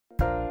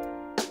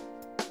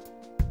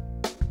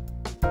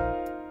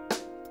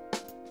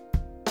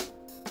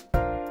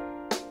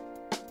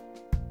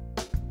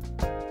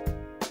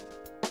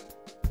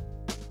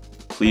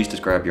Please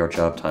describe your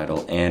job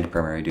title and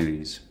primary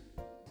duties.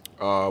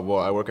 Well,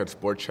 I work at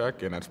Sport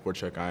Chek, and at Sport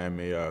Chek I am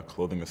a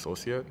clothing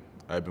associate.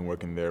 I've been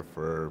working there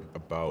for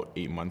about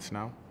 8 months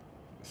now.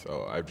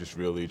 So I just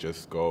really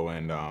just go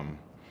and,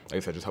 like I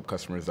said, just help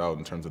customers out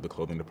in terms of the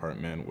clothing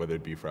department, whether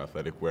it be for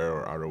athletic wear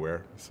or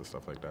outerwear, so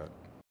stuff like that.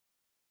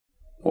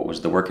 What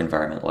was the work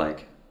environment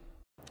like?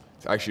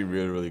 It's actually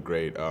really, really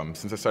great.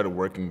 Since I started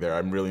working there,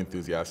 I'm really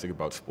enthusiastic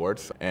about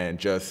sports and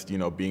just,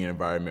 being in an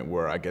environment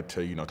where I get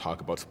to,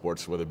 talk about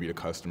sports, whether it be to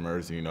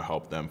customers, and,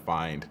 help them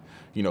find,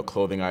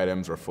 clothing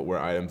items or footwear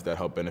items that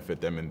help benefit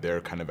them in their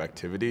kind of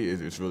activity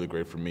is really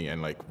great for me.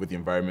 And like with the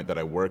environment that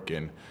I work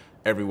in,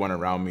 everyone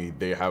around me,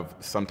 they have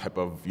some type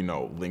of,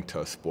 link to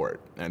a sport.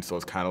 And so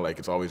it's kind of like,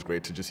 it's always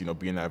great to just,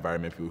 be in that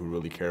environment, people who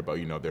really care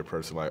about, their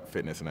personal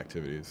fitness and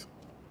activities.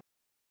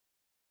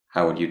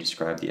 How would you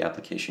describe the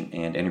application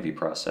and interview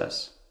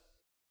process?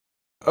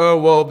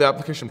 Well, the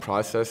application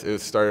process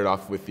is started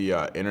off with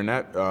the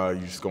internet.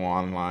 You just go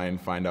online,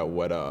 find out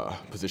what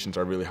positions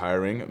are really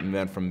hiring, and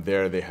then from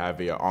there they have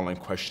a online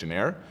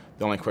questionnaire.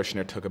 The online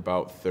questionnaire took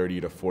about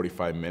 30 to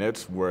 45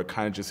 minutes, where it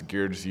kind of just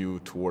gears you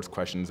towards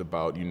questions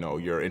about,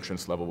 your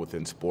interest level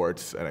within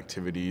sports and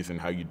activities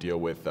and how you deal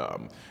with,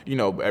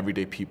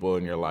 everyday people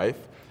in your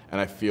life.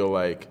 And I feel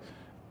like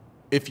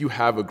if you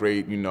have a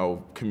great,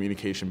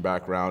 communication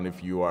background,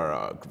 if you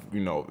are,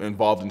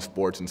 involved in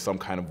sports in some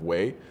kind of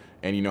way,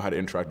 and you know how to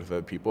interact with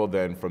other people,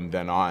 then from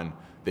then on,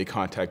 they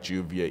contact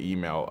you via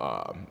email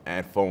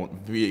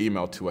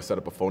to set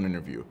up a phone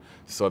interview.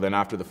 So then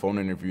after the phone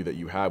interview that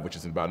you have, which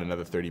is about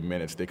another 30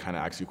 minutes, they kind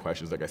of ask you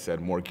questions, like I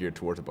said, more geared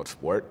towards about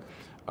sport.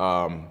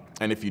 And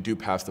if you do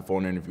pass the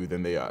phone interview,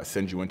 then they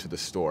send you into the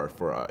store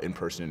for an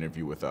in-person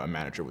interview with a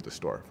manager with the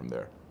store from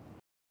there.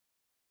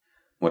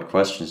 What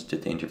questions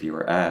did the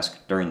interviewer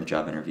ask during the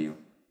job interview?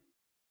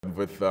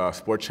 With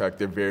Sport Chek,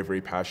 they're very, very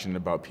passionate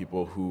about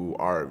people who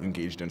are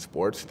engaged in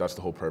sports. That's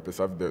the whole purpose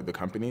of the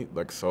company.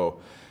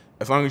 So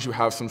as long as you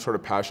have some sort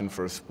of passion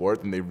for a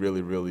sport, then they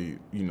really, really,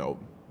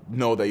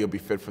 know that you'll be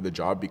fit for the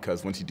job,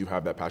 because once you do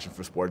have that passion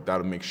for sport,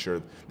 that'll make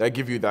sure that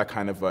give you that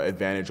kind of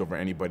advantage over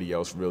anybody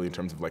else, really, in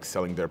terms of like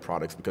selling their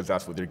products, because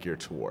that's what they're geared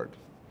toward.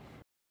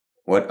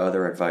 What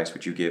other advice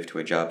would you give to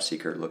a job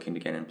seeker looking to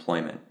get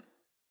employment?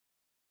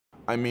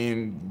 I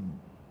mean,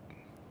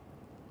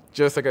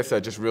 just like I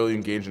said, just really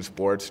engage in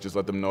sports. Just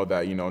let them know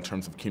that, in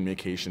terms of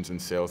communications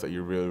and sales, that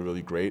you're really,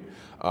 really great.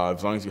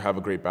 As long as you have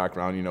a great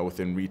background,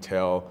 within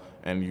retail,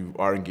 and you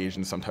are engaged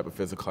in some type of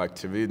physical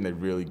activity, and they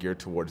really gear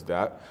towards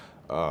that.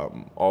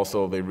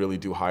 Also, they really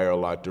do hire a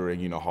lot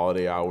during,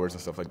 holiday hours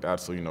and stuff like that.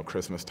 So,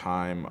 Christmas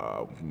time,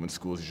 when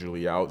school's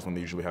usually out, is when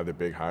they usually have their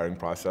big hiring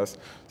process.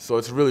 So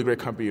it's a really great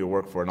company to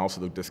work for, and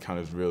also the discount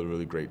is really,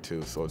 really great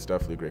too. So it's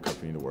definitely a great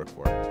company to work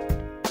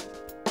for.